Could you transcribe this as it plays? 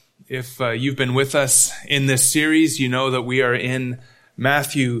If you've been with us in this series, you know that we are in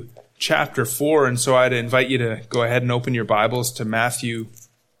Matthew chapter 4, and so I'd invite you to go ahead and open your Bibles to Matthew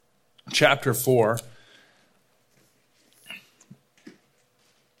chapter 4.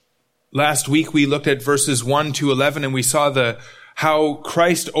 Last week we looked at verses 1 to 11, and we saw how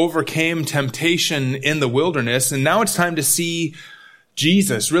Christ overcame temptation in the wilderness, and now it's time to see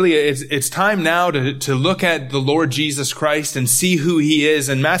Jesus. Really, it's time now to look at the Lord Jesus Christ and see who he is.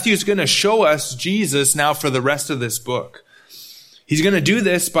 And Matthew's going to show us Jesus now for the rest of this book. He's going to do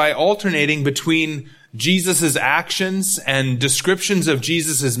this by alternating between Jesus' actions and descriptions of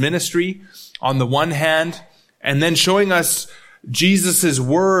Jesus' ministry on the one hand, and then showing us Jesus'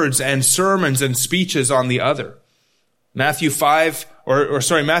 words and sermons and speeches on the other. Matthew has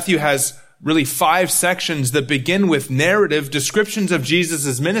really 5 sections that begin with narrative descriptions of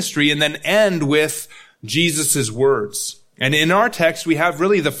Jesus' ministry and then end with Jesus' words. And in our text, we have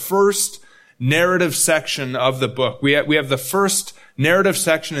really the first narrative section of the book. We have the first narrative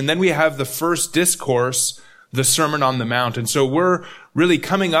section, and then we have the first discourse, the Sermon on the Mount. And so we're really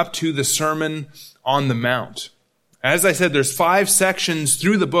coming up to the Sermon on the Mount. As I said, there's 5 sections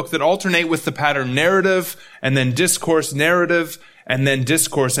through the book that alternate with the pattern narrative, and then discourse, narrative, and then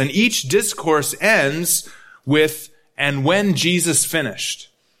discourse. And each discourse ends with, "and when Jesus finished."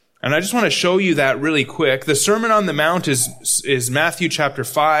 And I just want to show you that really quick. The Sermon on the Mount is Matthew chapter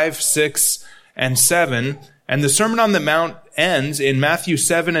 5, 6, and 7. And the Sermon on the Mount ends in Matthew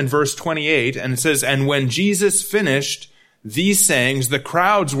 7 and verse 28. And it says, "And when Jesus finished these sayings, the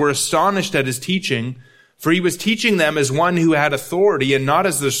crowds were astonished at his teaching, for he was teaching them as one who had authority and not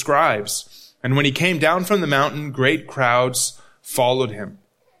as the scribes. And when he came down from the mountain, great crowds followed him."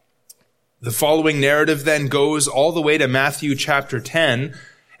 The following narrative then goes all the way to Matthew chapter 10.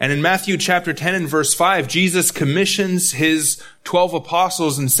 And in Matthew chapter 10 and verse 5, Jesus commissions his 12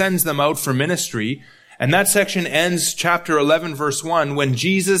 apostles and sends them out for ministry. And that section ends chapter 11 verse 1. When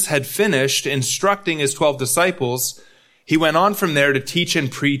Jesus had finished instructing his 12 disciples, he went on from there to teach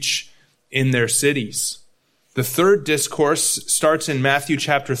and preach in their cities. The third discourse starts in Matthew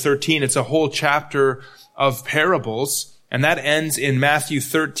chapter 13. It's a whole chapter of parables. And that ends in Matthew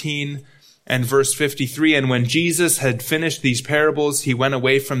 13 and verse 53. "And when Jesus had finished these parables, he went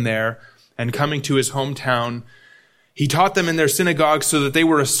away from there, and coming to his hometown, he taught them in their synagogues, so that they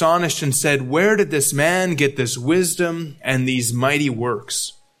were astonished and said, 'Where did this man get this wisdom and these mighty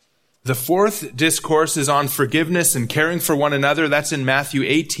works?'" The fourth discourse is on forgiveness and caring for one another. That's in Matthew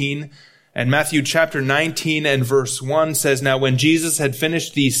 18. And Matthew chapter 19 and verse 1 says, "Now when Jesus had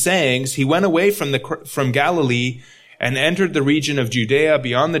finished these sayings, he went away from Galilee and entered the region of Judea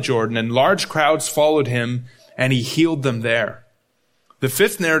beyond the Jordan, and large crowds followed him, and he healed them there." The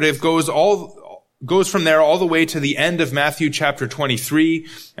fifth narrative goes from there all the way to the end of Matthew chapter 23.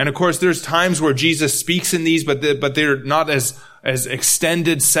 And of course, there's times where Jesus speaks in these, but they're not as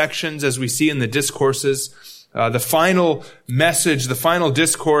extended sections as we see in the discourses. The final message, the final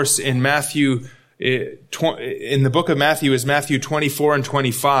discourse in in the book of Matthew is Matthew 24 and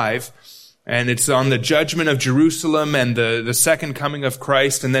 25. And it's on the judgment of Jerusalem and the second coming of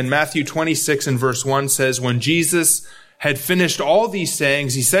Christ. And then Matthew 26 and verse 1 says, "When Jesus had finished all these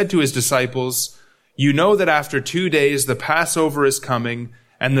sayings, he said to his disciples, 'You know that after 2 days the Passover is coming,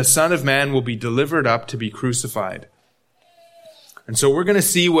 and the Son of Man will be delivered up to be crucified.'" And so we're going to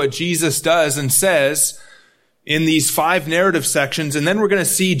see what Jesus does and says in these 5 narrative sections. And then we're going to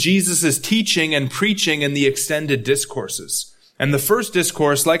see Jesus' teaching and preaching in the extended discourses. And the first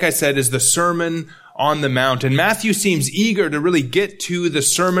discourse, like I said, is the Sermon on the Mount. And Matthew seems eager to really get to the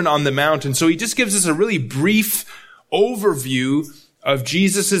Sermon on the Mount. And so he just gives us a really brief overview of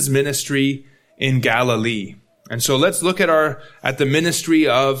Jesus' ministry in Galilee. And so let's look at the ministry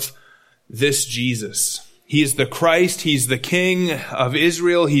of this Jesus. He is the Christ. He's the King of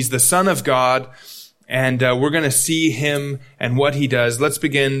Israel. He's the Son of God. And we're going to see him and what he does. Let's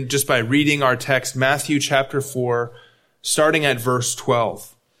begin just by reading our text, Matthew chapter 4, starting at verse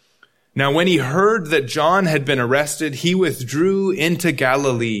 12. "Now when he heard that John had been arrested, he withdrew into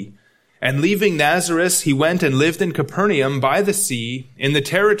Galilee. And leaving Nazareth, he went and lived in Capernaum by the sea, in the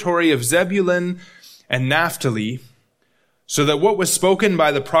territory of Zebulun and Naphtali, so that what was spoken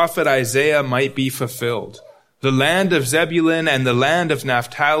by the prophet Isaiah might be fulfilled. The land of Zebulun and the land of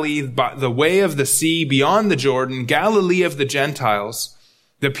Naphtali, the way of the sea beyond the Jordan, Galilee of the Gentiles.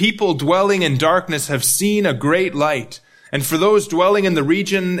 The people dwelling in darkness have seen a great light. And for those dwelling in the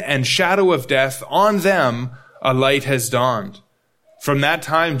region and shadow of death, on them a light has dawned." From that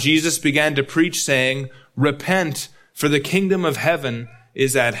time, Jesus began to preach, saying, "Repent, for the kingdom of heaven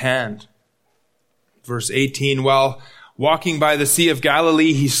is at hand." Verse 18, While Walking by the Sea of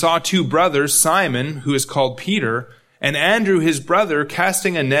Galilee, he saw two brothers, Simon, who is called Peter, and Andrew his brother,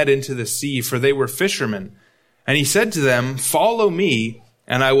 casting a net into the sea, for they were fishermen. And he said to them, "Follow me,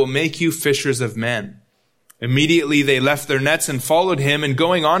 and I will make you fishers of men." Immediately they left their nets and followed him, and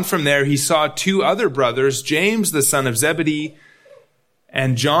going on from there he saw two other brothers, James the son of Zebedee,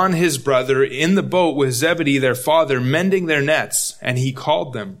 and John his brother, in the boat with Zebedee their father, mending their nets, and he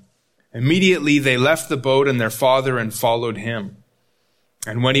called them. Immediately they left the boat and their father and followed him.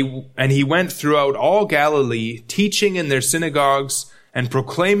 And he went throughout all Galilee, teaching in their synagogues and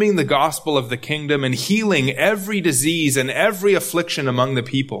proclaiming the gospel of the kingdom and healing every disease and every affliction among the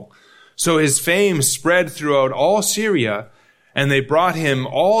people. So his fame spread throughout all Syria, and they brought him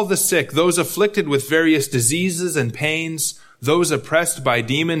all the sick, those afflicted with various diseases and pains, those oppressed by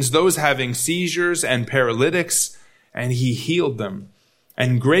demons, those having seizures and paralytics, and he healed them.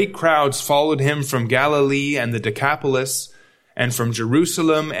 And great crowds followed him from Galilee and the Decapolis, and from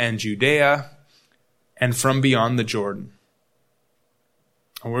Jerusalem and Judea, and from beyond the Jordan.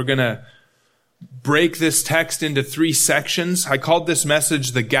 And we're going to break this text into 3 sections. I called this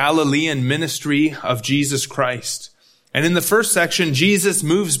message the Galilean ministry of Jesus Christ. And in the first section, Jesus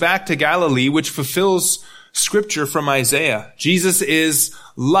moves back to Galilee, which fulfills scripture from Isaiah. Jesus is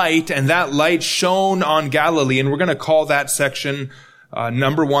light, and that light shone on Galilee. And we're going to call that section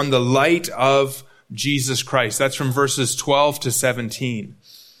number 1, the light of Jesus Christ. That's from verses 12 to 17.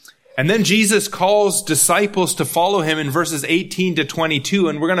 And then Jesus calls disciples to follow him in verses 18 to 22,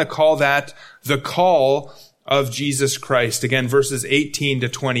 and we're going to call that the call of Jesus Christ. Again, verses 18 to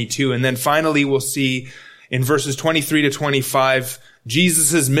 22. And then finally, we'll see in verses 23 to 25,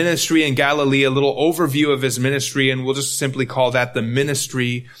 Jesus' ministry in Galilee, a little overview of his ministry, and we'll just simply call that the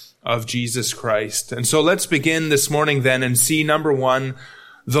ministry of Jesus Christ. And so let's begin this morning then and see, number 1,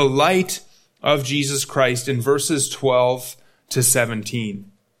 the light of Jesus Christ in verses 12 to 17.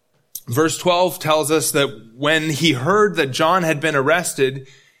 Verse 12 tells us that when he heard that John had been arrested,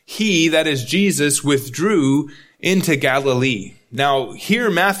 he, that is Jesus, withdrew into Galilee. Now, here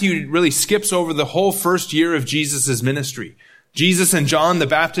Matthew really skips over the whole first year of Jesus' ministry. Jesus and John the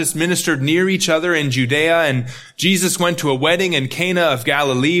Baptist ministered near each other in Judea, and Jesus went to a wedding in Cana of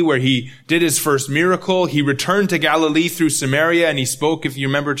Galilee where he did his first miracle. He returned to Galilee through Samaria, and he spoke, if you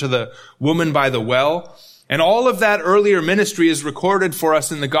remember, to the woman by the well. And all of that earlier ministry is recorded for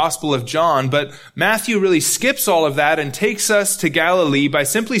us in the Gospel of John, but Matthew really skips all of that and takes us to Galilee by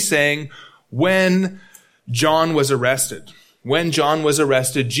simply saying, when John was arrested. When John was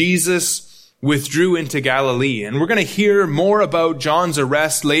arrested, Jesus withdrew into Galilee. And we're going to hear more about John's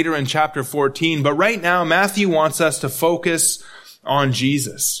arrest later in chapter 14, but right now Matthew wants us to focus on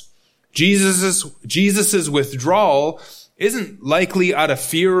Jesus. Jesus's withdrawal isn't likely out of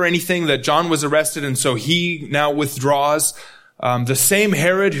fear or anything that John was arrested and so he now withdraws. The same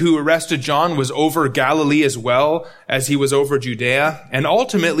Herod who arrested John was over Galilee as well as he was over Judea. And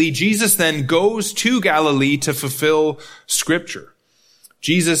ultimately, Jesus then goes to Galilee to fulfill scripture.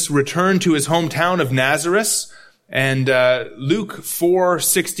 Jesus returned to his hometown of Nazareth, and Luke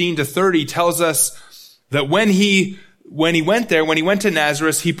 4:16 to 30 tells us that when he went to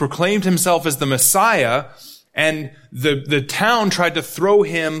Nazareth, he proclaimed himself as the Messiah, and the town tried to throw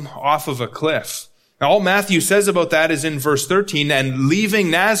him off of a cliff. Now, all Matthew says about that is in verse 13, and leaving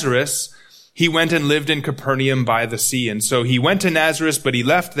Nazareth, he went and lived in Capernaum by the sea. And so he went to Nazareth, but he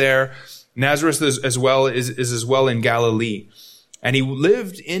left there. Nazareth is as well in Galilee. And he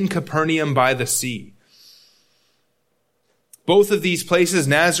lived in Capernaum by the sea. Both of these places,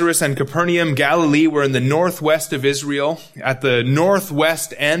 Nazareth and Capernaum, Galilee, were in the northwest of Israel, at the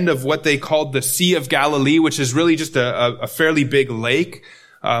northwest end of what they called the Sea of Galilee, which is really just a fairly big lake.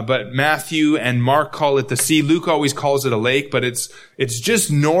 But Matthew and Mark call it the sea. Luke always calls it a lake, but it's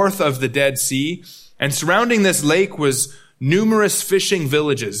just north of the Dead Sea. And surrounding this lake was numerous fishing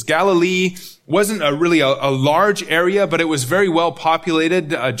villages. Galilee wasn't really a large area, but it was very well populated.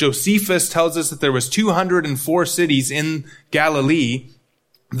 Josephus tells us that there was 204 cities in Galilee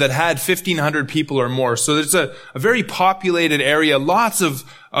that had 1,500 people or more. So there's a very populated area, lots of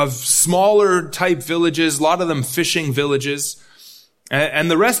smaller type villages, a lot of them fishing villages. And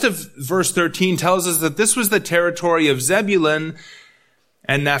the rest of verse 13 tells us that this was the territory of Zebulun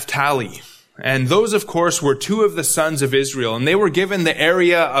and Naphtali. And those, of course, were two of the sons of Israel. And they were given the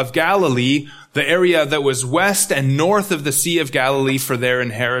area of Galilee, the area that was west and north of the Sea of Galilee, for their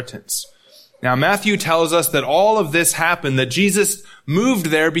inheritance. Now, Matthew tells us that all of this happened, that Jesus moved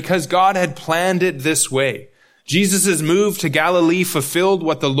there because God had planned it this way. Jesus' move to Galilee fulfilled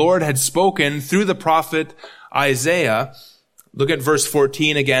what the Lord had spoken through the prophet Isaiah, Look at verse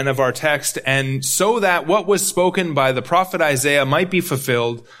 14 again of our text. And so that what was spoken by the prophet Isaiah might be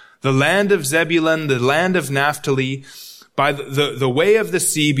fulfilled, the land of Zebulun, the land of Naphtali, by the way of the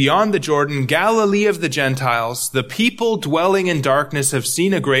sea beyond the Jordan, Galilee of the Gentiles, the people dwelling in darkness have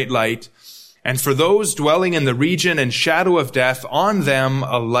seen a great light. And for those dwelling in the region and shadow of death, on them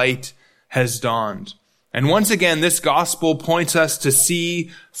a light has dawned. And once again, this gospel points us to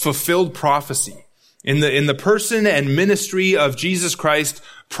see fulfilled prophecy. In the person and ministry of Jesus Christ,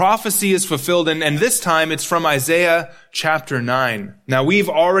 prophecy is fulfilled, and this time it's from Isaiah chapter 9. Now we've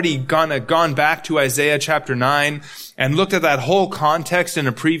already gone back to Isaiah chapter 9 and looked at that whole context in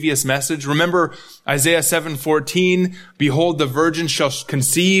a previous message. Remember Isaiah 7:14, behold, the virgin shall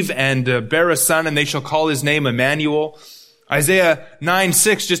conceive and bear a son, and they shall call his name Emmanuel. Isaiah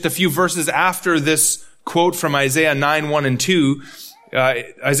 9:6, just a few verses after this quote from Isaiah 9:1 and 2,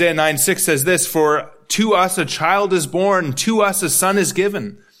 Isaiah 9:6 says this, for to us a child is born, to us a son is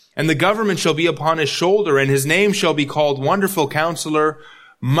given, and the government shall be upon his shoulder, and his name shall be called Wonderful Counselor,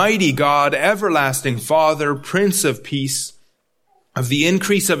 Mighty God, Everlasting Father, Prince of Peace. Of the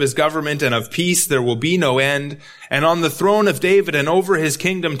increase of his government and of peace there will be no end, and on the throne of David and over his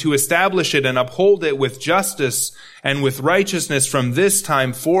kingdom to establish it and uphold it with justice and with righteousness from this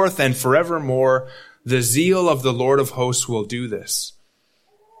time forth and forevermore. The zeal of the Lord of hosts will do this.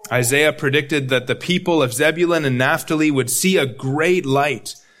 Isaiah predicted that the people of Zebulun and Naphtali would see a great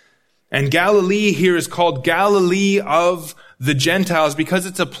light. And Galilee here is called Galilee of the Gentiles because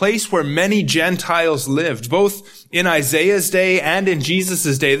it's a place where many Gentiles lived, both in Isaiah's day and in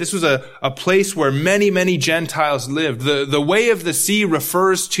Jesus' day. This was a place where many Gentiles lived. The way of the sea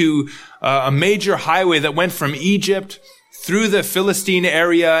refers to a major highway that went from Egypt through the Philistine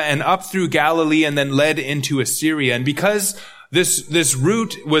area and up through Galilee and then led into Assyria. And because this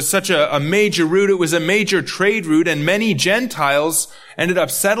route was such a major route, it was a major trade route, and many Gentiles ended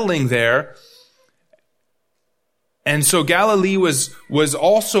up settling there. And so Galilee was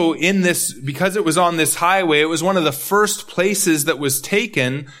also in this, because it was on this highway, it was one of the first places that was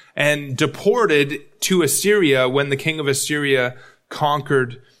taken and deported to Assyria when the king of Assyria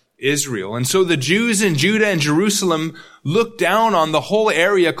conquered Israel. And so the Jews in Judah and Jerusalem looked down on the whole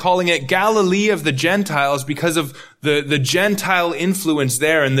area, calling it Galilee of the Gentiles because of the Gentile influence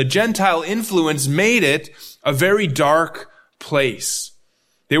there. And the Gentile influence made it a very dark place.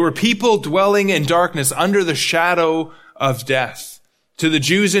 They were people dwelling in darkness under the shadow of death. To the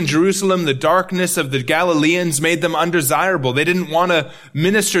Jews in Jerusalem, the darkness of the Galileans made them undesirable. They didn't want to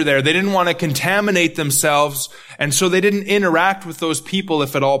minister there. They didn't want to contaminate themselves. And so they didn't interact with those people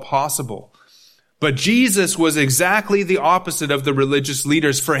if at all possible. But Jesus was exactly the opposite of the religious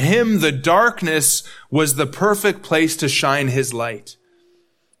leaders. For him, the darkness was the perfect place to shine his light.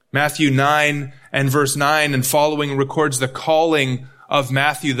 Matthew 9 and verse 9 and following records the calling of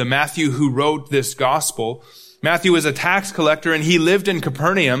Matthew, the Matthew who wrote this gospel. Matthew was a tax collector and he lived in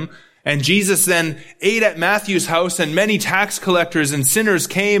Capernaum, and Jesus then ate at Matthew's house, and many tax collectors and sinners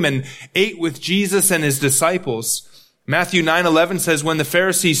came and ate with Jesus and his disciples. Matthew 9:11 says, when the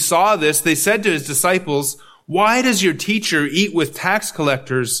Pharisees saw this, they said to his disciples, why does your teacher eat with tax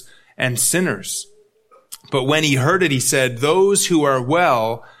collectors and sinners? But when he heard it, he said, those who are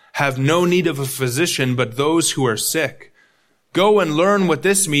well have no need of a physician, but those who are sick. Go and learn what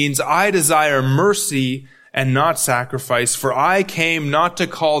this means. I desire mercy and not sacrifice, for I came not to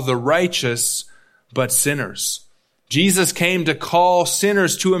call the righteous, but sinners. Jesus came to call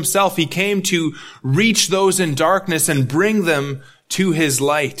sinners to himself. He came to reach those in darkness and bring them to his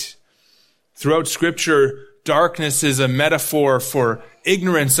light. Throughout Scripture, darkness is a metaphor for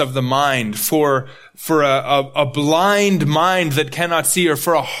ignorance of the mind, for a blind mind that cannot see, or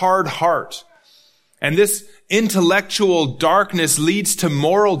for a hard heart. And this intellectual darkness leads to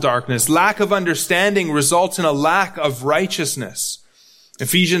moral darkness. Lack of understanding results in a lack of righteousness.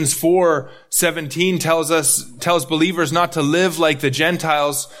 Ephesians 4:17 tells believers not to live like the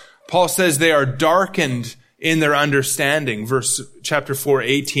Gentiles. Paul says they are darkened in their understanding. Chapter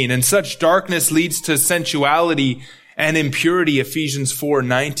 4:18. And such darkness leads to sensuality and impurity. Ephesians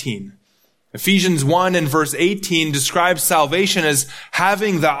 4:19. Ephesians 1 and verse 18 describes salvation as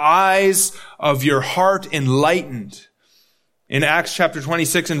having the eyes of your heart enlightened. In Acts chapter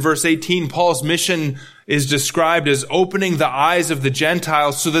 26 and verse 18, Paul's mission is described as opening the eyes of the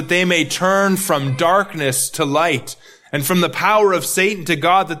Gentiles so that they may turn from darkness to light and from the power of Satan to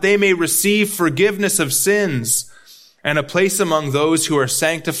God, that they may receive forgiveness of sins and a place among those who are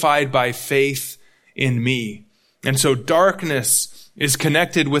sanctified by faith in me. And so darkness is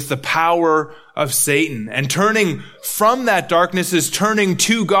connected with the power of Satan. And turning from that darkness is turning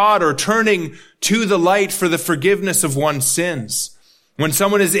to God, or turning to the light for the forgiveness of one's sins. When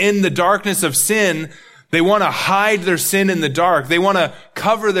someone is in the darkness of sin, they want to hide their sin in the dark. They want to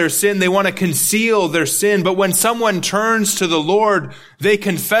cover their sin. They want to conceal their sin. But when someone turns to the Lord, they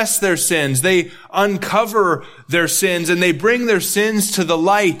confess their sins. They uncover their sins and they bring their sins to the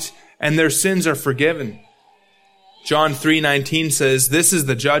light, and their sins are forgiven. John 3:19 says, "This is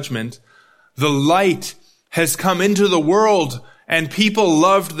the judgment. The light has come into the world, and people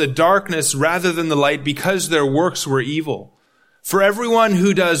loved the darkness rather than the light because their works were evil. For everyone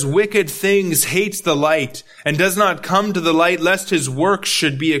who does wicked things hates the light and does not come to the light lest his works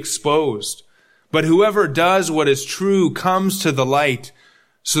should be exposed. But whoever does what is true comes to the light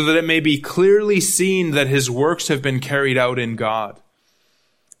so that it may be clearly seen that his works have been carried out in God."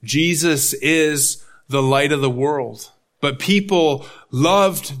 Jesus is the light of the world. But people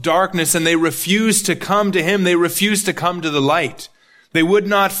loved darkness and they refused to come to him. They refused to come to the light. They would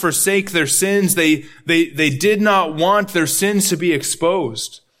not forsake their sins. They did not want their sins to be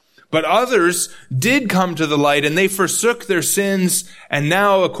exposed. But others did come to the light and they forsook their sins. And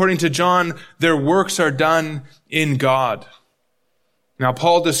now, according to John, their works are done in God. Now,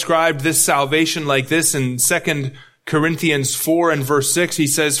 Paul described this salvation like this in 2 Corinthians 4 and verse 6. He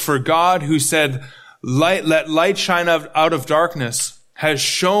says, "For God, who said, 'Let light shine out of darkness,' has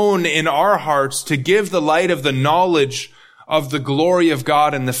shone in our hearts to give the light of the knowledge of the glory of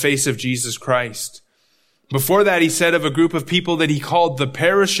God in the face of Jesus Christ." Before that, he said of a group of people that he called the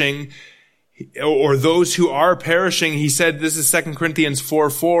perishing, or those who are perishing, he said, this is 2 Corinthians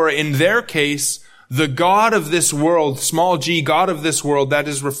 4:4, "In their case, the God of this world," small g, God of this world, that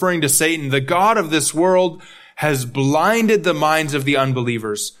is referring to Satan, "the God of this world has blinded the minds of the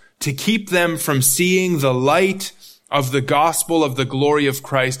unbelievers to keep them from seeing the light of the gospel of the glory of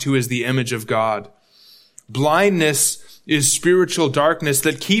Christ, who is the image of God." Blindness is spiritual darkness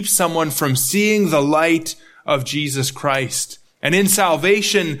that keeps someone from seeing the light of Jesus Christ. And in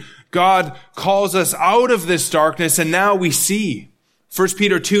salvation, God calls us out of this darkness, and now we see. 1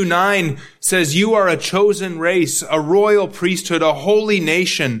 Peter 2:9 says, "You are a chosen race, a royal priesthood, a holy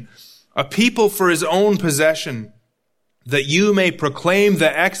nation, a people for his own possession, that you may proclaim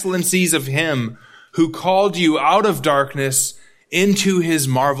the excellencies of him who called you out of darkness into his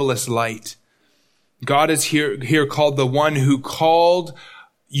marvelous light." God is here called the one who called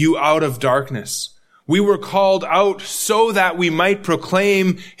you out of darkness. We were called out so that we might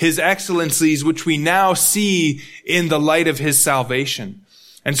proclaim his excellencies, which we now see in the light of his salvation.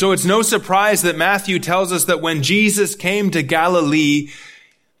 And so it's no surprise that Matthew tells us that when Jesus came to Galilee,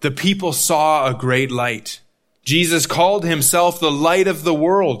 the people saw a great light. Jesus called himself the light of the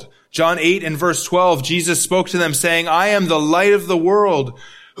world. John 8 and verse 12, Jesus spoke to them saying, "I am the light of the world.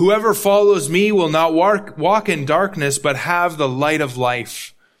 Whoever follows me will not walk in darkness, but have the light of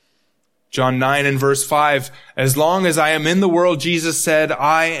life." John 9 and verse 5, "As long as I am in the world," Jesus said,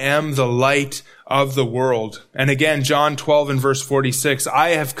 "I am the light of the world." And again, John 12 and verse 46, "I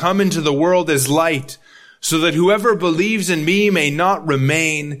have come into the world as light, so that whoever believes in me may not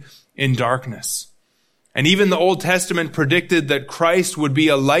remain in darkness." And even the Old Testament predicted that Christ would be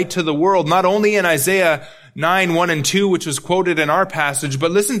a light to the world, not only in Isaiah 9, 1 and 2, which was quoted in our passage,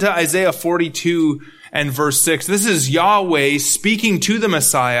 but listen to Isaiah 42 and verse 6. This is Yahweh speaking to the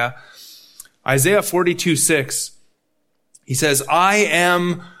Messiah. Isaiah 42:6. He says, "I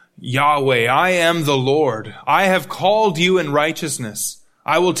am Yahweh, I am the Lord. I have called you in righteousness.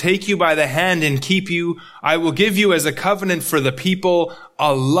 I will take you by the hand and keep you. I will give you as a covenant for the people,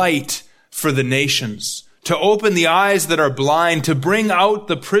 a light for the nations, to open the eyes that are blind, to bring out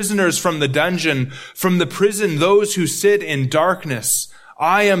the prisoners from the dungeon, from the prison those who sit in darkness.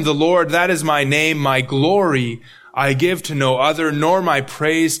 I am the Lord, that is my name, my glory I give to no other, nor my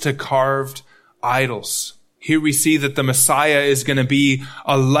praise to carved idols." Here we see that the Messiah is going to be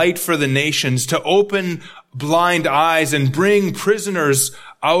a light for the nations, to open blind eyes and bring prisoners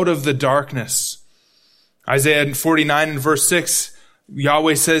out of the darkness. Isaiah 49 and verse 6,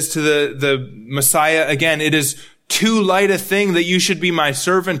 Yahweh says to the Messiah again, "It is too light a thing that you should be my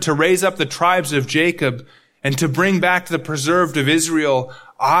servant to raise up the tribes of Jacob and to bring back the preserved of Israel.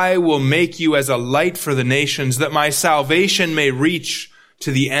 I will make you as a light for the nations, that my salvation may reach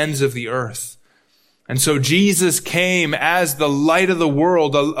to the ends of the earth." And so Jesus came as the light of the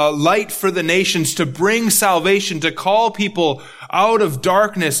world, a light for the nations, to bring salvation, to call people out of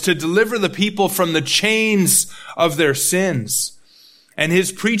darkness, to deliver the people from the chains of their sins. And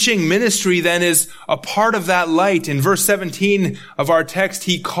his preaching ministry then is a part of that light. In verse 17 of our text,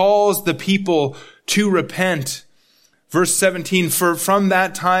 he calls the people to repent. Verse 17, "For from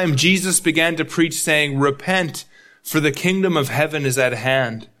that time Jesus began to preach, saying, 'Repent, for the kingdom of heaven is at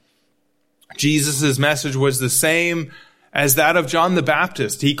hand.'" Jesus' message was the same as that of John the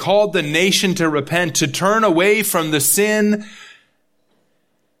Baptist. He called the nation to repent, to turn away from the sin,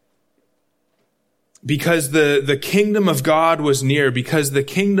 because the kingdom of God was near, because the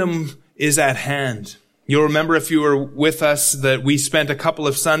kingdom is at hand. You'll remember, if you were with us, that we spent a couple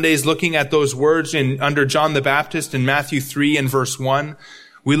of Sundays looking at those words under John the Baptist in Matthew 3 and verse 1.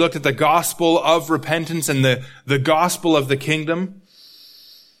 We looked at the gospel of repentance and the gospel of the kingdom.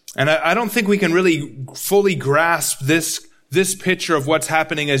 And I don't think we can really fully grasp this picture of what's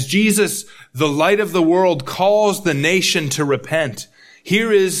happening as Jesus, the light of the world, calls the nation to repent.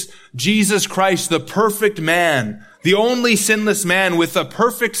 Here is Jesus Christ, the perfect man, the only sinless man, with a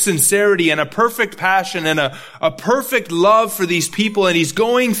perfect sincerity and a perfect passion and a perfect love for these people. And he's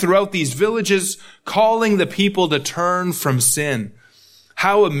going throughout these villages, calling the people to turn from sin.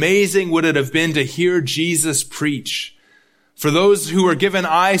 How amazing would it have been to hear Jesus preach? For those who were given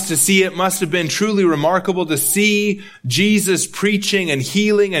eyes to see, it must have been truly remarkable to see Jesus preaching and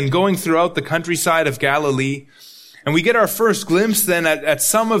healing and going throughout the countryside of Galilee. And we get our first glimpse then at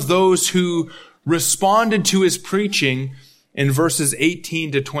some of those who responded to his preaching in verses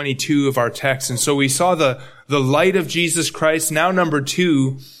 18 to 22 of our text. And so we saw the light of Jesus Christ. Now, number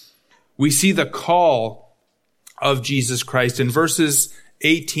 2, we see the call of Jesus Christ in verses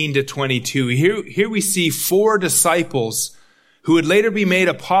 18 to 22. Here we see 4 disciples who would later be made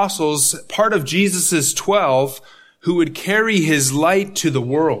apostles, part of Jesus' 12, who would carry his light to the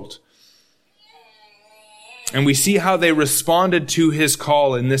world. And we see how they responded to his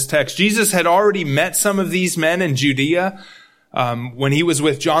call in this text. Jesus had already met some of these men in Judea when he was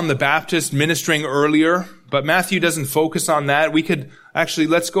with John the Baptist ministering earlier, but Matthew doesn't focus on that. We could actually,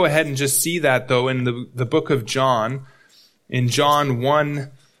 let's go ahead and just see that, though, in the book of John, in John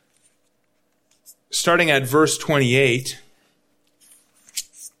 1, starting at verse 28.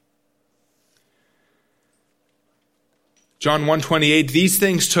 John 1:28, these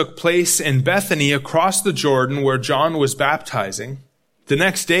things took place in Bethany across the Jordan where John was baptizing. The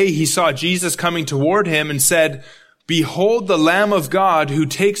next day he saw Jesus coming toward him and said, "Behold the Lamb of God who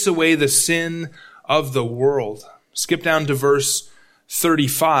takes away the sin of the world." Skip down to verse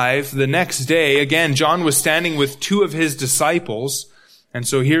 35. The next day, again, John was standing with 2 of his disciples. And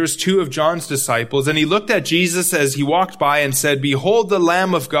so here's 2 of John's disciples. And he looked at Jesus as he walked by and said, "Behold the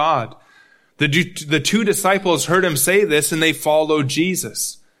Lamb of God." The 2 disciples heard him say this, and they followed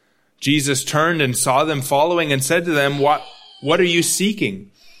Jesus. Jesus turned and saw them following and said to them, What are you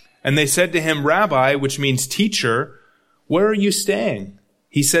seeking? And they said to him, "Rabbi," which means teacher, "where are you staying?"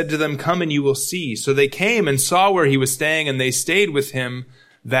 He said to them, "Come and you will see." So they came and saw where he was staying, and they stayed with him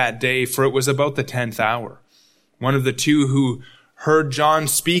that day, for it was about the 10th hour. One of the 2 who heard John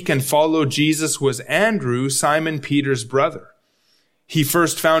speak and followed Jesus was Andrew, Simon Peter's brother. He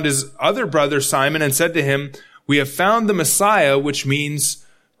first found his other brother Simon and said to him, "We have found the Messiah," which means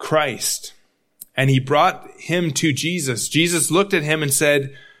Christ. And he brought him to Jesus. Jesus looked at him and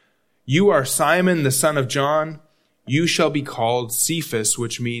said, "You are Simon, the son of John. You shall be called Cephas,"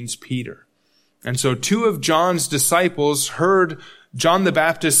 which means Peter. And so 2 of John's disciples heard John the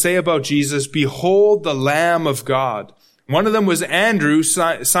Baptist say about Jesus, "Behold the Lamb of God." One of them was Andrew,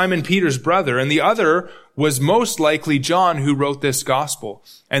 Simon Peter's brother, and the other was most likely John, who wrote this gospel.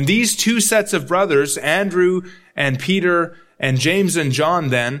 And these 2 sets of brothers, Andrew and Peter and James and John,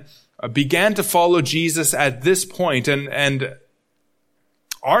 then began to follow Jesus at this point. And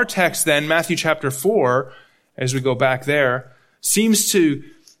our text then, Matthew chapter 4, as we go back there, seems to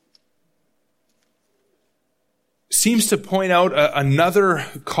point out another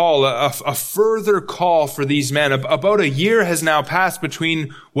call, a further call for these men. About a year has now passed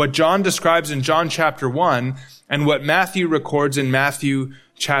between what John describes in John chapter 1 and what Matthew records in Matthew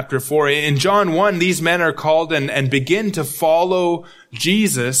chapter 4. In John 1, these men are called and begin to follow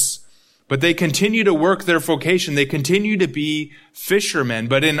Jesus, but they continue to work their vocation. They continue to be fishermen.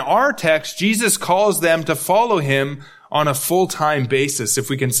 But in our text, Jesus calls them to follow him on a full-time basis, if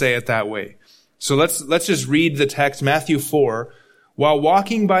we can say it that way. So let's just read the text, Matthew 4. While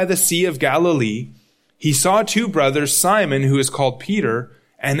walking by the Sea of Galilee, he saw 2 brothers, Simon, who is called Peter,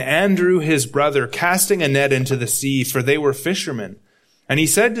 and Andrew, his brother, casting a net into the sea, for they were fishermen. And he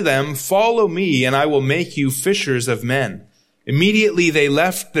said to them, "Follow me, and I will make you fishers of men." Immediately they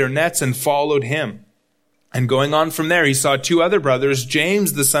left their nets and followed him. And going on from there, he saw 2 other brothers,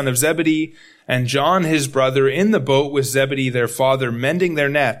 James, the son of Zebedee, and John, his brother, in the boat with Zebedee, their father, mending their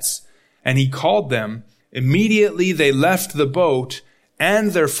nets. And he called them. Immediately they left the boat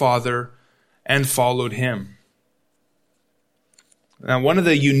and their father and followed him. Now, one of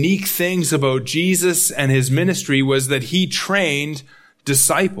the unique things about Jesus and his ministry was that he trained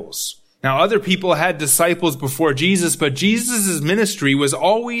disciples. Now, other people had disciples before Jesus, but Jesus' ministry was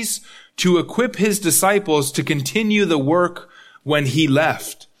always to equip his disciples to continue the work when he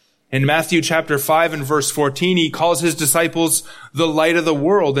left. In Matthew chapter 5 and verse 14, he calls his disciples the light of the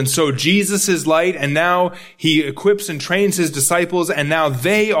world. And so Jesus is light, and now he equips and trains his disciples, and now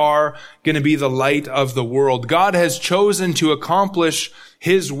they are going to be the light of the world. God has chosen to accomplish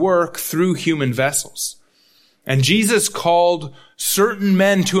his work through human vessels. And Jesus called certain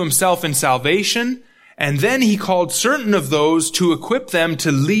men to himself in salvation, and then he called certain of those to equip them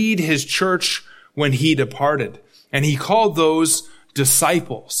to lead his church when he departed. And he called those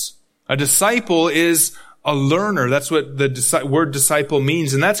disciples. A disciple is a learner. That's what the word disciple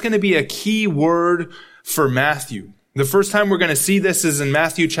means. And that's going to be a key word for Matthew. The first time we're going to see this is in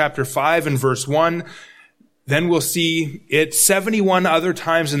Matthew chapter 5 and verse 1. Then we'll see it 71 other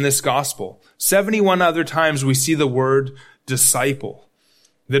times in this gospel. 71 other times we see the word disciple.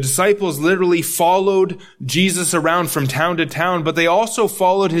 The disciples literally followed Jesus around from town to town, but they also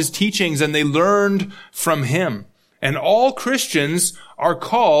followed his teachings and they learned from him. And all Christians are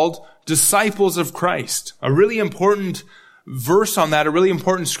called disciples of Christ. A really important verse on that, a really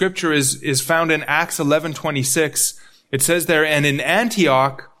important scripture is found in Acts 11:26. It says there, and in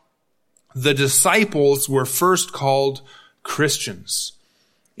Antioch, the disciples were first called Christians.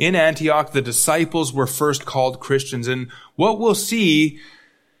 In Antioch, the disciples were first called Christians. And what we'll see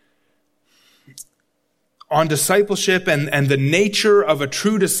on discipleship and the nature of a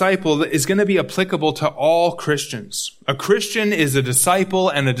true disciple is going to be applicable to all Christians. A Christian is a disciple,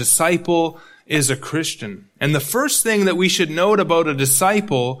 and a disciple is a Christian. And the first thing that we should note about a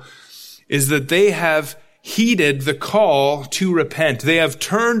disciple is that they have heeded the call to repent. They have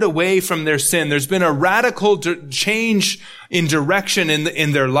turned away from their sin. There's been a radical change in direction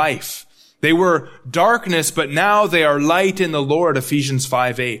in their life. They were darkness, but now they are light in the Lord, Ephesians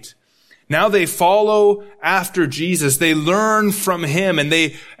 5:8. Now they follow after Jesus. They learn from him, and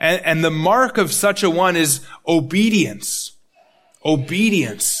the mark of such a one is obedience.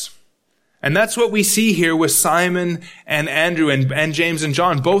 Obedience. And that's what we see here with Simon and Andrew and James and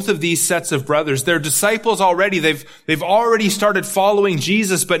John, both of these sets of brothers. They're disciples already. They've already started following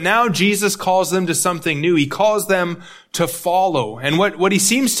Jesus, but now Jesus calls them to something new. He calls them to follow. And what he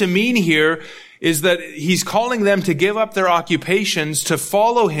seems to mean here is that he's calling them to give up their occupations to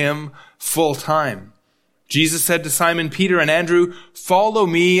follow him full time. Jesus said to Simon Peter and Andrew, "Follow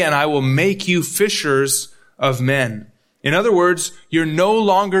me and I will make you fishers of men." In other words, you're no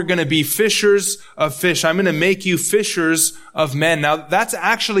longer going to be fishers of fish. I'm going to make you fishers of men. Now, that's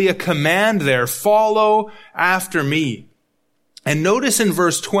actually a command there. Follow after me. And notice in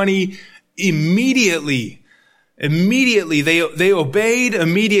verse 20, immediately they obeyed.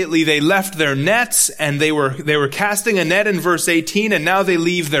 Immediately they left their nets, and they were casting a net in verse 18, and now they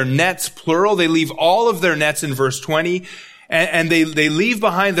leave their nets, plural. They leave all of their nets in verse 20, and they leave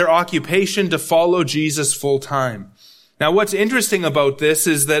behind their occupation to follow Jesus full time. Now, what's interesting about this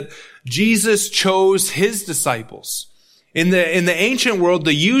is that Jesus chose his disciples. In the ancient world,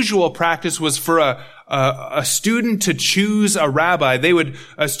 the usual practice was for a student to choose a rabbi.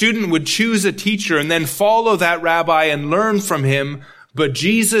 A student would choose a teacher and then follow that rabbi and learn from him. But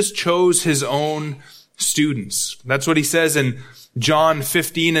Jesus chose his own students. That's what he says in John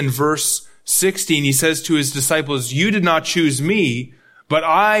 15 and verse 16. He says to his disciples, "You did not choose me, but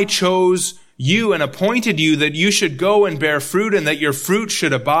I chose you and appointed you that you should go and bear fruit and that your fruit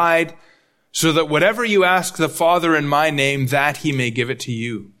should abide, so that whatever you ask the Father in my name, that he may give it to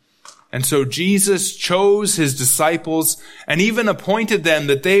you." And so Jesus chose his disciples and even appointed them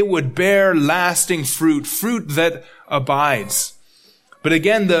that they would bear lasting fruit, fruit that abides. But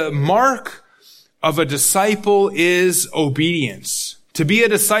again, the mark of a disciple is obedience. To be a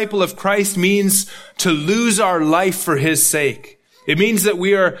disciple of Christ means to lose our life for his sake. It means that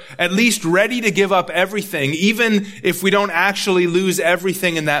we are at least ready to give up everything, even if we don't actually lose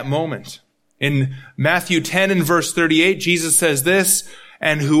everything in that moment. In Matthew 10 and verse 38, Jesus says this,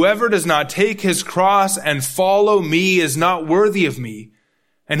 "And whoever does not take his cross and follow me is not worthy of me.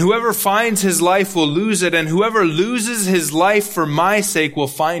 And whoever finds his life will lose it, and whoever loses his life for my sake will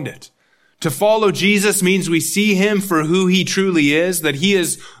find it." To follow Jesus means we see him for who he truly is, that he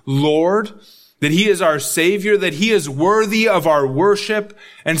is Lord, that he is our Savior, that he is worthy of our worship.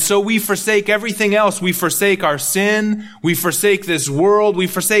 And so we forsake everything else. We forsake our sin. We forsake this world. We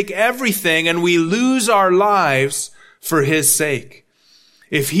forsake everything, and we lose our lives for his sake.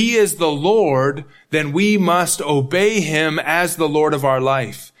 If he is the Lord, then we must obey him as the Lord of our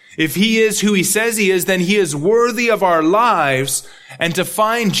life. If he is who he says he is, then he is worthy of our lives. And to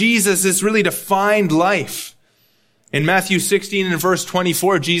find Jesus is really to find life. In Matthew 16 and verse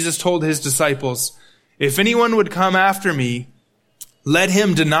 24, Jesus told his disciples, "If anyone would come after me, let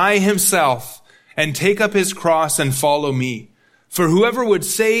him deny himself and take up his cross and follow me. For whoever would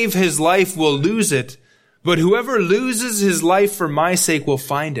save his life will lose it, but whoever loses his life for my sake will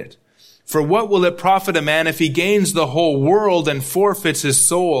find it. For what will it profit a man if he gains the whole world and forfeits his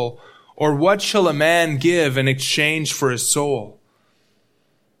soul? Or what shall a man give in exchange for his soul?"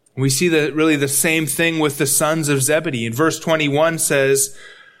 We see that really the same thing with the sons of Zebedee. In verse 21 says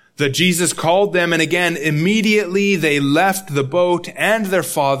that Jesus called them, and again, immediately they left the boat and their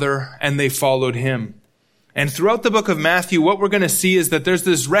father, and they followed him. And throughout the book of Matthew, what we're going to see is that there's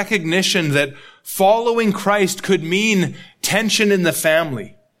this recognition that following Christ could mean tension in the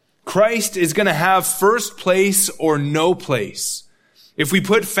family. Christ is going to have first place or no place. If we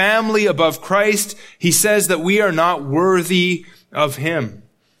put family above Christ, he says that we are not worthy of him.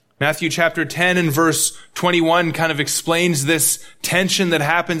 Matthew chapter 10 and verse 21 kind of explains this tension that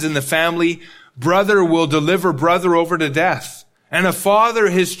happens in the family. Brother will deliver brother over to death, and a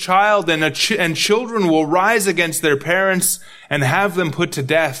father his child, and children will rise against their parents and have them put to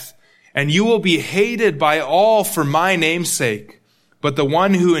death. And you will be hated by all for my name's sake, but the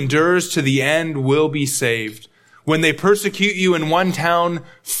one who endures to the end will be saved. When they persecute you in one town,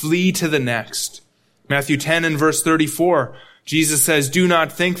 flee to the next. Matthew 10 and verse 34, Jesus says, "Do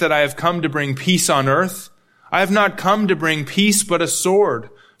not think that I have come to bring peace on earth. I have not come to bring peace, but a sword.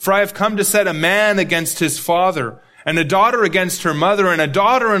 For I have come to set a man against his father, and a daughter against her mother, and a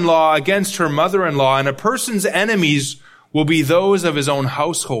daughter-in-law against her mother-in-law, and a person's enemies will be those of his own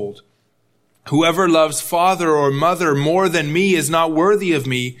household. Whoever loves father or mother more than me is not worthy of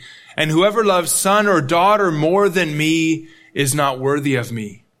me, and whoever loves son or daughter more than me is not worthy of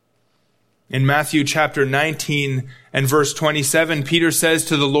me." In Matthew chapter 19 and verse 27, Peter says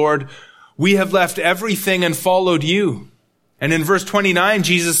to the Lord, "We have left everything and followed you." And in verse 29,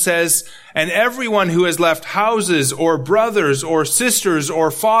 Jesus says, "And everyone who has left houses or brothers or sisters or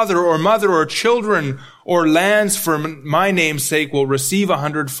father or mother or children or lands for my name's sake will receive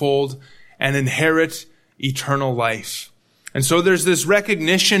 100-fold and inherit eternal life." And so there's this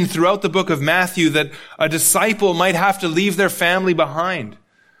recognition throughout the book of Matthew that a disciple might have to leave their family behind.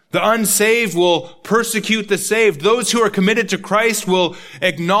 The unsaved will persecute the saved. Those who are committed to Christ will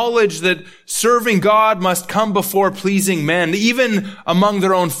acknowledge that serving God must come before pleasing men. Even among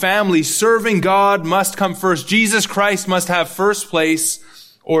their own families, serving God must come first. Jesus Christ must have first place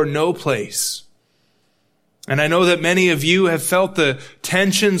or no place. And I know that many of you have felt the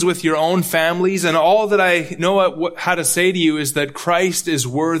tensions with your own families, and all that I know how to say to you is that Christ is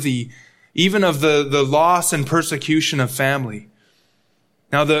worthy even of the loss and persecution of family.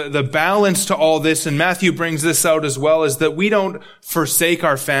 Now, the balance to all this, and Matthew brings this out as well, is that we don't forsake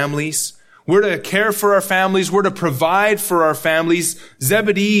our families. We're to care for our families. We're to provide for our families.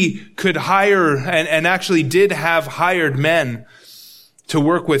 Zebedee could hire, and actually did have hired men to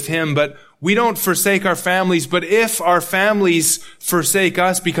work with him, but we don't forsake our families. But if our families forsake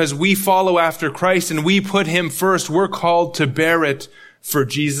us because we follow after Christ and we put him first, we're called to bear it for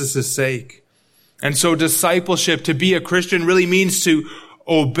Jesus' sake. And so discipleship, to be a Christian, really means to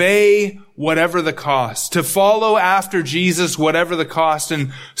obey whatever the cost, to follow after Jesus whatever the cost.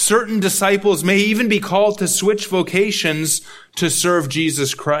 And certain disciples may even be called to switch vocations to serve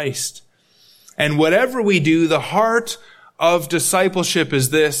Jesus Christ. And whatever we do, the heart of discipleship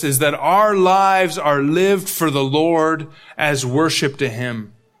is this, is that our lives are lived for the Lord as worship to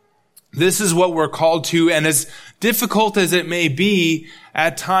him. This is what we're called to, and as difficult as it may be,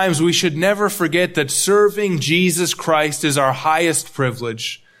 at times we should never forget that serving Jesus Christ is our highest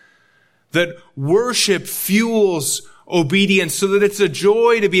privilege. That worship fuels obedience so that it's a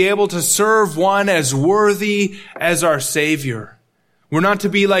joy to be able to serve one as worthy as our Savior. We're not to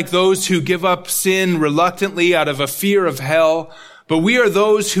be like those who give up sin reluctantly out of a fear of hell, but we are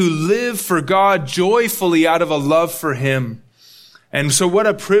those who live for God joyfully out of a love for him. And so what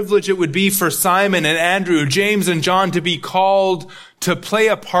a privilege it would be for Simon and Andrew, James and John to be called to play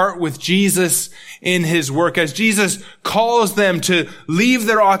a part with Jesus in his work. As Jesus calls them to leave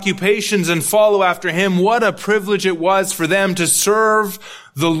their occupations and follow after him, what a privilege it was for them to serve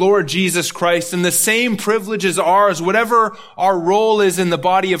the Lord Jesus Christ. And the same privilege is ours, whatever our role is in the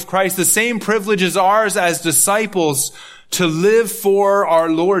body of Christ, the same privilege is ours as disciples to live for our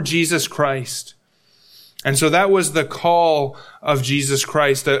Lord Jesus Christ. And so that was the call of Jesus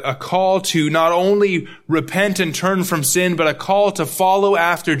Christ, a call to not only repent and turn from sin, but a call to follow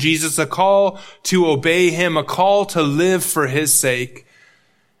after Jesus, a call to obey him, a call to live for his sake.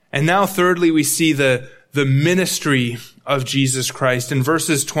 And now thirdly, we see the ministry of Jesus Christ in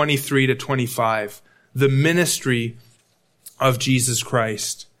verses 23 to 25. the ministry of Jesus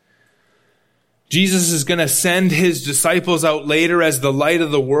Christ. Jesus is going to send his disciples out later as the light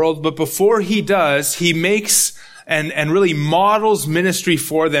of the world, but before he does, he makes and really models ministry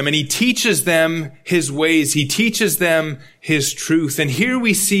for them, and he teaches them his ways. He teaches them his truth. And here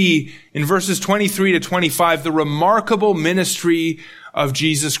we see in verses 23 to 25 the remarkable ministry of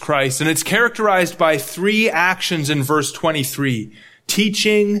Jesus Christ. And it's characterized by three actions in verse 23: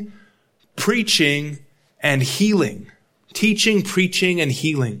 teaching, preaching, and healing. Teaching, preaching, and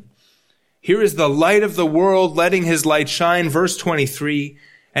healing. Here is the light of the world letting his light shine. Verse 23,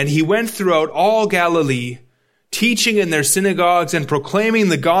 and he went throughout all Galilee, teaching in their synagogues and proclaiming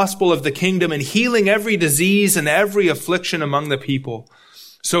the gospel of the kingdom and healing every disease and every affliction among the people.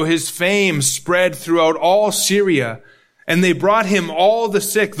 So his fame spread throughout all Syria, and they brought him all the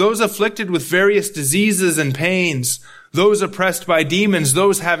sick, those afflicted with various diseases and pains, those oppressed by demons,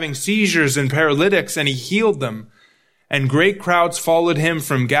 those having seizures and paralytics, and he healed them. And great crowds followed him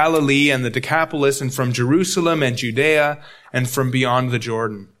from Galilee and the Decapolis and from Jerusalem and Judea and from beyond the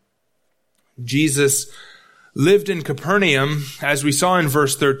Jordan. Jesus lived in Capernaum, as we saw in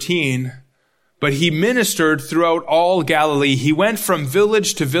verse 13, but he ministered throughout all Galilee. He went from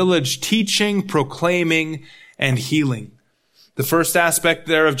village to village, teaching, proclaiming, and healing. The first aspect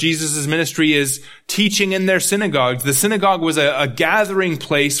there of Jesus' ministry is teaching in their synagogues. The synagogue was a gathering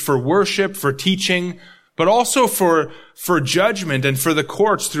place for worship, for teaching, but also for judgment and for the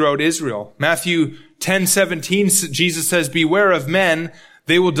courts throughout Israel. Matthew 10:17, Jesus says, "Beware of men,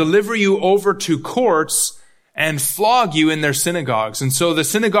 they will deliver you over to courts and flog you in their synagogues." And so the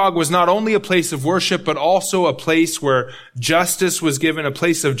synagogue was not only a place of worship, but also a place where justice was given, a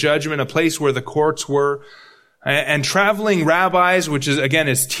place of judgment, a place where the courts were. And traveling rabbis, which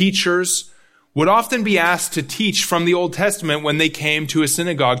is teachers, would often be asked to teach from the Old Testament when they came to a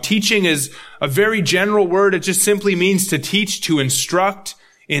synagogue. Teaching is a very general word. It just simply means to teach, to instruct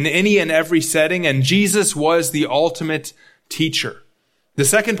in any and every setting. And Jesus was the ultimate teacher. The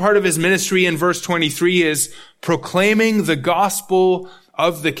second part of his ministry in verse 23 is proclaiming the gospel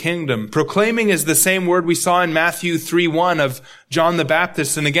of the kingdom. Proclaiming is the same word we saw in Matthew 3:1 of John the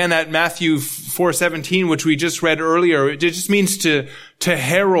Baptist. And again at Matthew 4:17, which we just read earlier, it just means to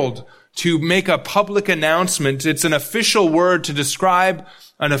herald, to make a public announcement. It's an official word to describe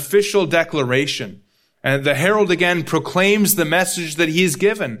an official declaration. And the herald again proclaims the message that he is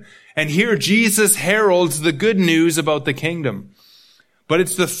given. And here Jesus heralds the good news about the kingdom. But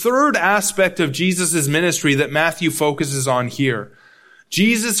it's the third aspect of Jesus' ministry that Matthew focuses on here.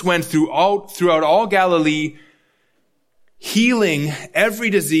 Jesus went throughout all Galilee, healing every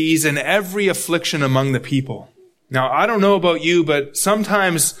disease and every affliction among the people. Now, I don't know about you, but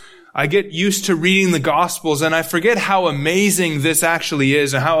sometimes I get used to reading the Gospels and I forget how amazing this actually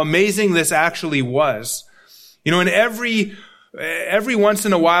is and how amazing this actually was. You know, in every once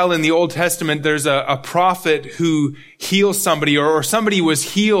in a while in the Old Testament, there's a prophet who heals somebody or somebody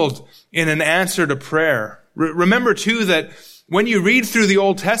was healed in an answer to prayer. Remember too that when you read through the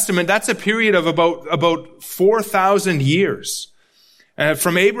Old Testament, that's a period of about 4,000 years.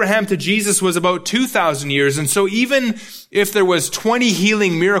 From Abraham to Jesus was about 2,000 years. And so even if there was 20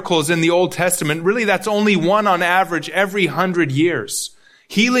 healing miracles in the Old Testament, really that's only one on average every 100 years.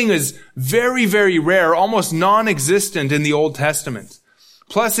 Healing is very, very rare, almost non-existent in the Old Testament.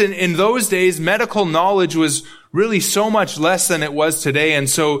 Plus, in those days, medical knowledge was really so much less than it was today. And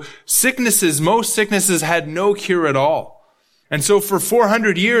so most sicknesses had no cure at all. And so for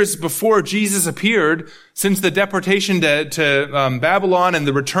 400 years before Jesus appeared, since the deportation to Babylon and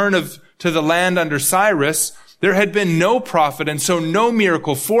the return to the land under Cyrus, there had been no prophet, and so no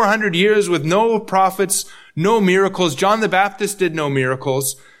miracle. 400 years with no prophets, no miracles. John the Baptist did no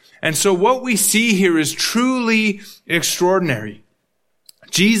miracles. And so what we see here is truly extraordinary.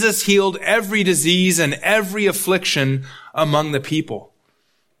 Jesus healed every disease and every affliction among the people.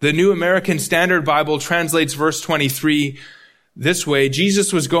 The New American Standard Bible translates verse 23 this way: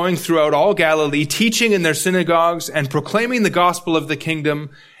 Jesus was going throughout all Galilee, teaching in their synagogues and proclaiming the gospel of the kingdom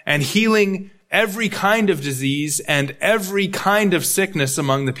and healing every kind of disease and every kind of sickness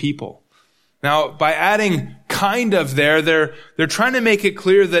among the people. Now, by adding kind of there, they're trying to make it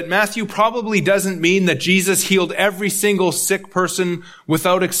clear that Matthew probably doesn't mean that Jesus healed every single sick person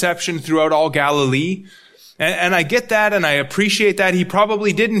without exception throughout all Galilee. And I get that and I appreciate that. He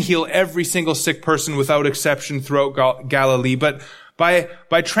probably didn't heal every single sick person without exception throughout Galilee. But by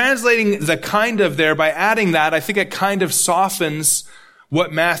translating the kind of there, by adding that, I think it kind of softens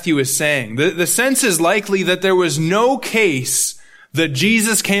what Matthew is saying. The sense is likely that there was no case that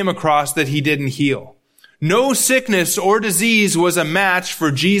Jesus came across that he didn't heal. No sickness or disease was a match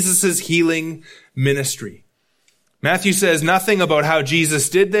for Jesus' healing ministry. Matthew says nothing about how Jesus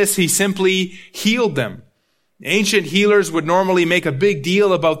did this. He simply healed them. Ancient healers would normally make a big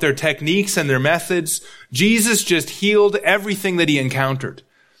deal about their techniques and their methods. Jesus just healed everything that he encountered.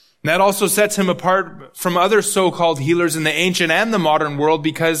 And that also sets him apart from other so-called healers in the ancient and the modern world,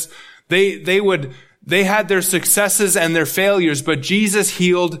 because they had their successes and their failures, but Jesus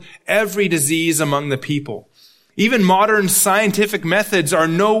healed every disease among the people. Even modern scientific methods are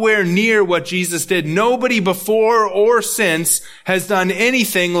nowhere near what Jesus did. Nobody before or since has done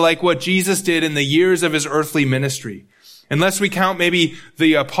anything like what Jesus did in the years of his earthly ministry. Unless we count maybe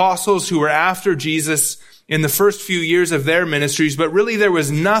the apostles who were after Jesus in the first few years of their ministries, but really there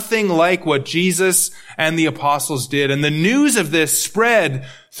was nothing like what Jesus and the apostles did. And the news of this spread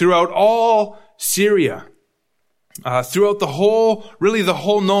throughout all Syria. Throughout the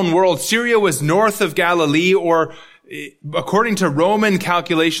whole known world. Syria was north of Galilee, or according to Roman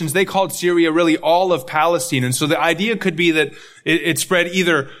calculations, they called Syria really all of Palestine. And so the idea could be that it spread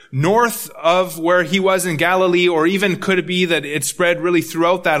either north of where he was in Galilee, or even could it be that it spread really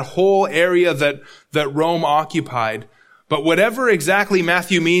throughout that whole area that Rome occupied. But whatever exactly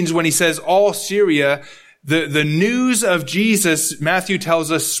Matthew means when he says all Syria, the news of Jesus, Matthew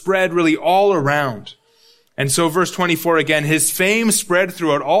tells us, spread really all around. And so verse 24 again, his fame spread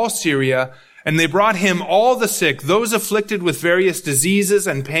throughout all Syria, and they brought him all the sick, those afflicted with various diseases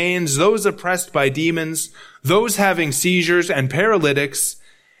and pains, those oppressed by demons, those having seizures and paralytics,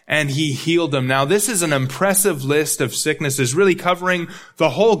 and he healed them. Now this is an impressive list of sicknesses, really covering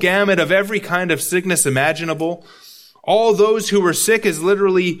the whole gamut of every kind of sickness imaginable. All those who were sick is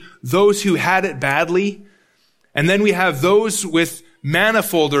literally those who had it badly. And then we have those with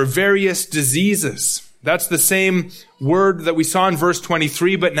manifold or various diseases. That's the same word that we saw in verse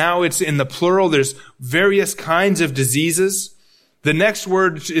 23, but now it's in the plural. There's various kinds of diseases. The next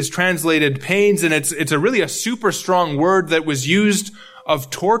word is translated pains, and it's a super strong word that was used of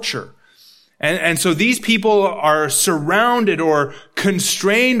torture. And so these people are surrounded or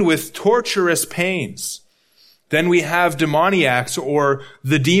constrained with torturous pains. Then we have demoniacs, or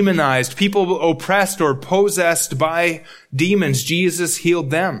the demonized, people oppressed or possessed by demons. Jesus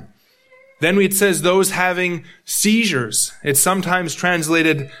healed them. Then it says those having seizures. It's sometimes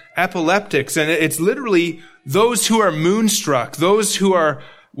translated epileptics, and it's literally those who are moonstruck, those who are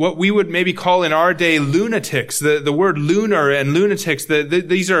what we would maybe call in our day lunatics. The word lunar and lunatics,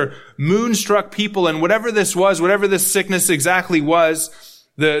 these are moonstruck people, and whatever this sickness exactly was,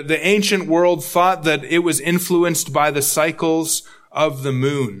 the ancient world thought that it was influenced by the cycles of the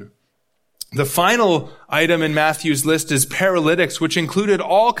moon. The final item in Matthew's list is paralytics, which included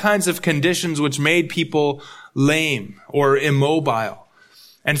all kinds of conditions which made people lame or immobile.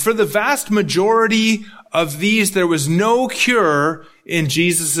 And for the vast majority of these, there was no cure in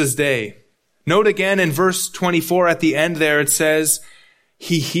Jesus' day. Note again in verse 24 at the end there, it says,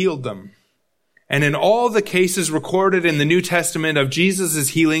 he healed them. And in all the cases recorded in the New Testament of Jesus'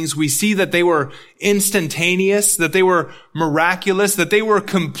 healings, we see that they were instantaneous, that they were miraculous, that they were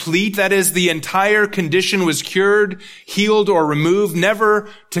complete. That is, the entire condition was cured, healed, or removed, never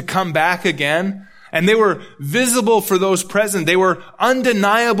to come back again. And they were visible for those present. They were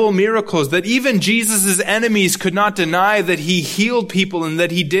undeniable miracles that even Jesus' enemies could not deny that he healed people and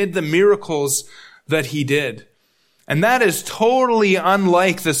that he did the miracles that he did. And that is totally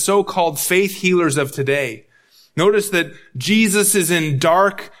unlike the so-called faith healers of today. Notice that Jesus is in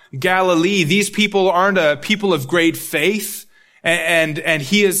dark Galilee. These people aren't a people of great faith, and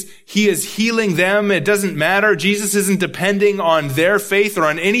he is healing them. It doesn't matter. Jesus isn't depending on their faith or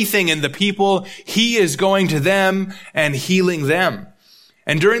on anything in the people. He is going to them and healing them.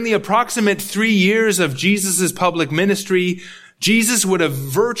 And during the approximate 3 years of Jesus' public ministry, Jesus would have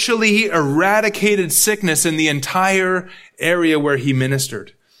virtually eradicated sickness in the entire area where he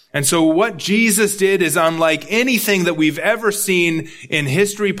ministered. And so what Jesus did is unlike anything that we've ever seen in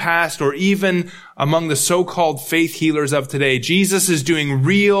history past or even among the so-called faith healers of today. Jesus is doing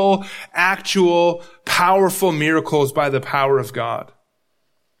real, actual, powerful miracles by the power of God.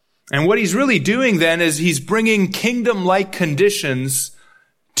 And what he's really doing then is he's bringing kingdom-like conditions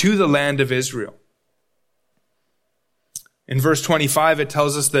to the land of Israel. In verse 25, it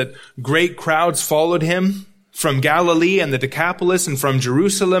tells us that great crowds followed him from Galilee and the Decapolis and from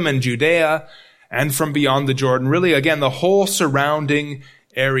Jerusalem and Judea and from beyond the Jordan. Really, again, the whole surrounding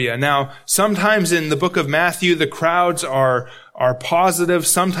area. Now, sometimes in the book of Matthew, the crowds are positive.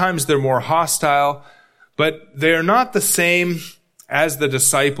 Sometimes they're more hostile, but they're not the same as the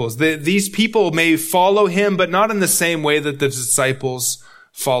disciples. These people may follow him, but not in the same way that the disciples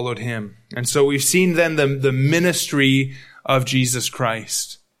followed him. And so we've seen then the ministry of Jesus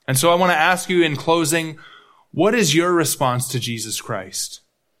Christ. And so I want to ask you in closing, what is your response to Jesus Christ?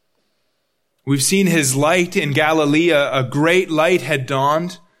 We've seen his light in Galilee, a great light had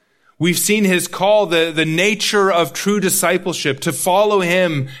dawned. We've seen his call, the nature of true discipleship, to follow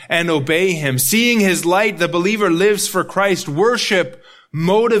him and obey him. Seeing his light, the believer lives for Christ. Worship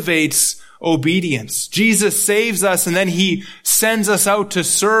motivates obedience. Jesus saves us and then he sends us out to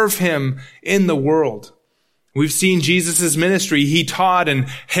serve him in the world. We've seen Jesus' ministry. He taught and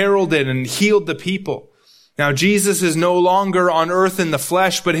heralded and healed the people. Now, Jesus is no longer on earth in the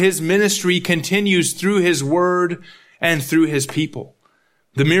flesh, but his ministry continues through his word and through his people.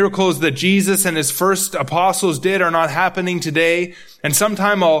 The miracles that Jesus and his first apostles did are not happening today. And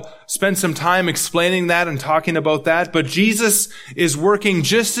sometime I'll spend some time explaining that and talking about that. But Jesus is working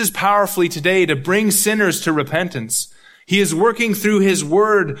just as powerfully today to bring sinners to repentance. He is working through his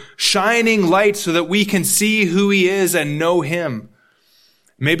word, shining light so that we can see who he is and know him.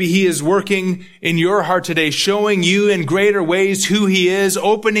 Maybe he is working in your heart today, showing you in greater ways who he is,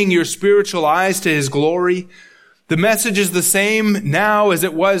 opening your spiritual eyes to his glory. The message is the same now as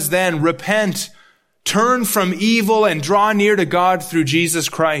it was then. Repent, turn from evil, and draw near to God through Jesus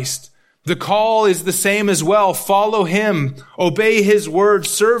Christ. The call is the same as well. Follow him, obey his word,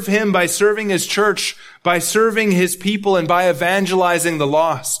 serve him by serving his church, by serving his people, and by evangelizing the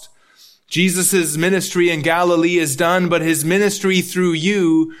lost. Jesus' ministry in Galilee is done, but his ministry through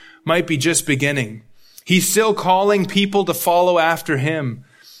you might be just beginning. He's still calling people to follow after him.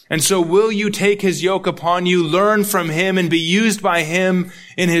 And so will you take his yoke upon you, learn from him, and be used by him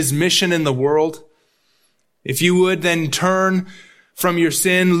in his mission in the world? If you would, then turn from your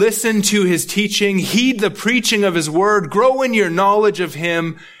sin, listen to his teaching, heed the preaching of his word, grow in your knowledge of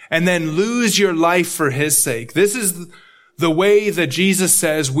him, and then lose your life for his sake. This is the way that Jesus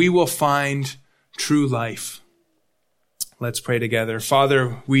says we will find true life. Let's pray together.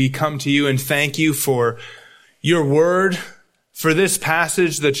 Father, we come to you and thank you for your word, for this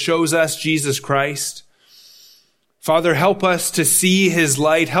passage that shows us Jesus Christ. Father, help us to see his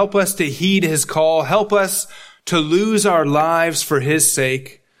light. Help us to heed his call. Help us to lose our lives for his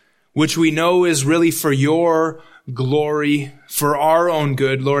sake, which we know is really for your glory, for our own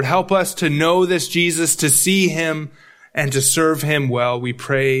good. Lord, help us to know this Jesus, to see him, and to serve him well. We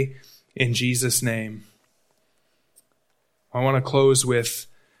pray in Jesus' name. I want to close with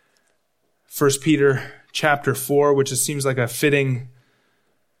 1 Peter chapter 4, which seems like a fitting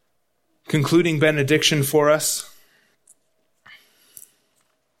concluding benediction for us.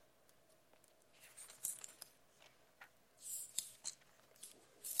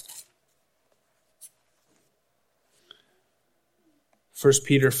 First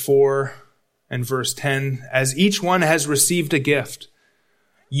Peter 4 and verse 10, as each one has received a gift,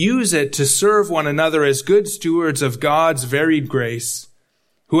 use it to serve one another as good stewards of God's varied grace.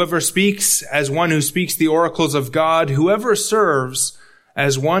 Whoever speaks as one who speaks the oracles of God, whoever serves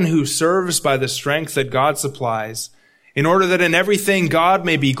as one who serves by the strength that God supplies, in order that in everything God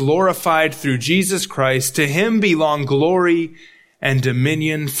may be glorified through Jesus Christ. To him belong glory and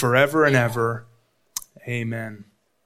dominion forever and ever. Amen.